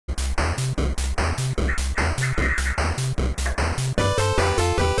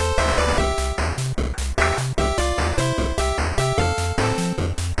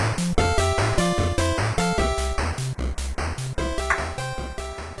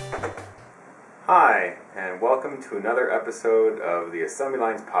Hi, and welcome to another episode of the Assembly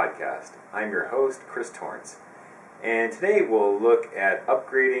Lines Podcast. I'm your host, Chris Torrance, and today we'll look at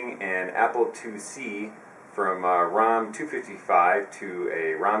upgrading an Apple IIc from ROM 255 to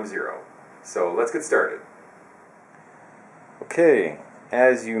a ROM 0. So let's get started. Okay,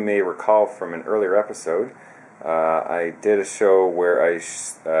 as you may recall from an earlier episode, I did a show where I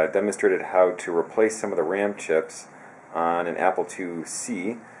demonstrated how to replace some of the RAM chips on an Apple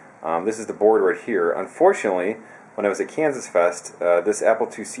IIc. This is the board right here. Unfortunately, when I was at Kansas Fest, this Apple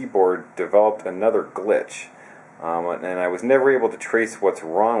IIc board developed another glitch, and I was never able to trace what's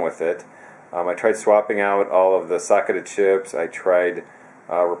wrong with it. I tried swapping out all of the socketed chips. I tried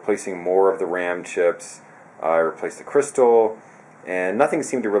replacing more of the RAM chips. I replaced the crystal, and nothing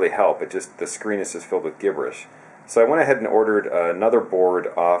seemed to really help. The screen is just filled with gibberish. So I went ahead and ordered another board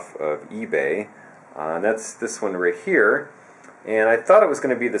off of eBay, and that's this one right here. And I thought it was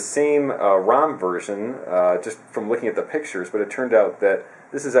going to be the same ROM version, just from looking at the pictures, but it turned out that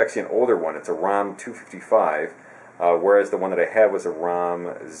this is actually an older one. It's a ROM 255, whereas the one that I had was a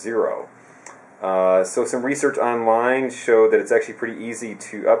ROM 0. So some research online showed that it's actually pretty easy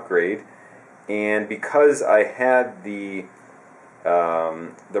to upgrade, and because I had the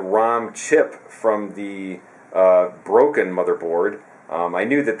ROM chip from the broken motherboard, I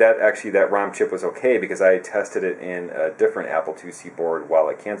knew that ROM chip was okay because I tested it in a different Apple IIc board while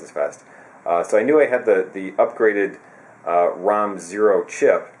at Kansas Fest. So I knew I had the upgraded ROM 0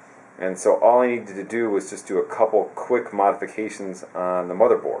 chip, and so all I needed to do was just do a couple quick modifications on the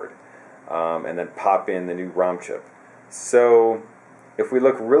motherboard, and then pop in the new ROM chip. So if we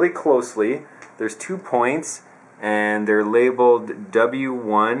look really closely, there's 2 points, and they're labeled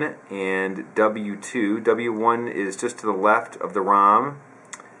W1 and W2. W1 is just to the left of the ROM,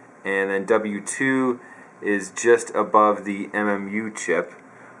 and then W2 is just above the MMU chip.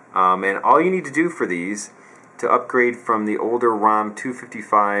 And all you need to do for these to upgrade from the older ROM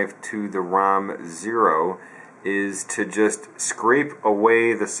 255 to the ROM 0 is to just scrape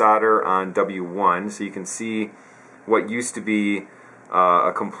away the solder on W1, so you can see what used to be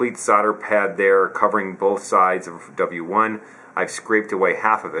a complete solder pad there covering both sides of W1. I've scraped away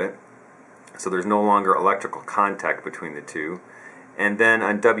half of it, so there's no longer electrical contact between the two. And then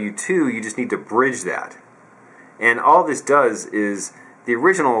on W2, you just need to bridge that. And all this does is the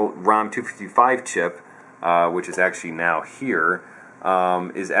original ROM 255 chip, which is actually now here,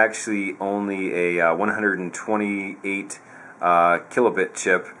 is actually only a 128 kilobit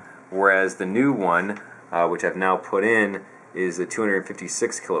chip, whereas the new one, which I've now put in, is a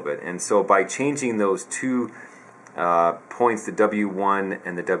 256 kilobit. And so by changing those 2 points, the W1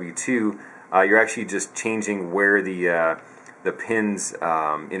 and the W2, you're actually just changing where the pins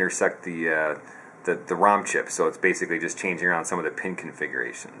intersect the ROM chip. So it's basically just changing around some of the pin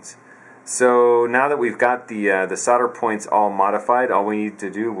configurations. So now that we've got the solder points all modified, all we need to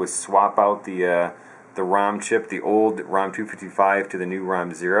do was swap out the ROM chip, the old ROM 255 to the new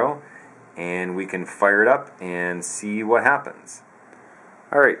ROM 0, and we can fire it up and see what happens.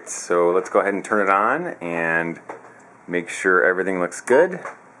 Alright, so let's go ahead and turn it on and make sure everything looks good.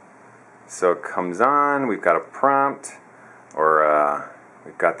 So it comes on, we've got a prompt, or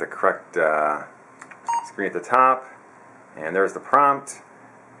we've got the correct screen at the top, and there's the prompt,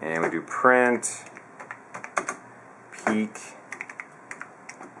 and we do print peak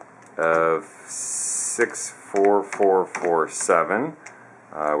of 64447,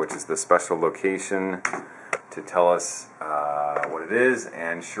 which is the special location to tell us what it is,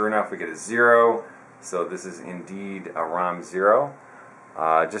 and sure enough we get a 0, so this is indeed a ROM 0.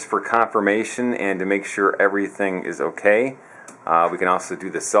 Just for confirmation and to make sure everything is okay, we can also do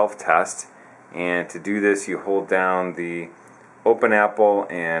the self-test, and to do this you hold down the open Apple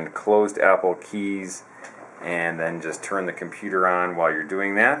and closed Apple keys and then just turn the computer on while you're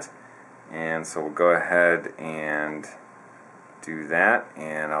doing that. And so we'll go ahead and do that,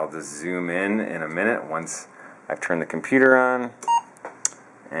 and I'll just zoom in a minute once I've turned the computer on,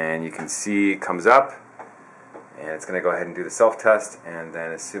 and you can see it comes up, and it's going to go ahead and do the self-test, and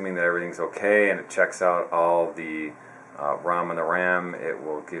then assuming that everything's okay and it checks out all the ROM and the RAM, it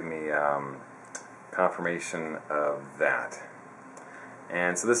will give me confirmation of that.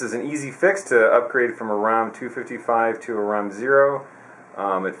 And so this is an easy fix to upgrade from a ROM 255 to a ROM 0.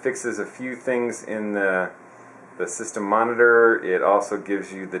 It fixes a few things in the system monitor. It also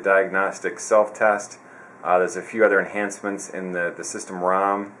gives you the diagnostic self-test. There's a few other enhancements in the system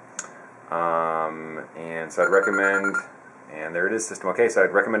ROM. And so I'd recommend, and there it is, system OK, so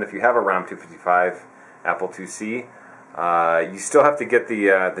I'd recommend if you have a ROM 255 Apple IIc, you still have to get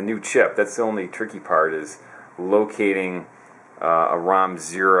the new chip. That's the only tricky part, is locating a ROM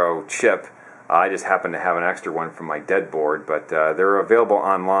 0 chip. I just happen to have an extra one from my dead board, but they're available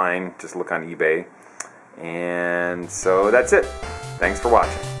online. Just look on eBay. And so that's it. Thanks for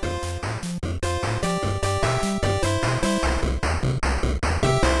watching.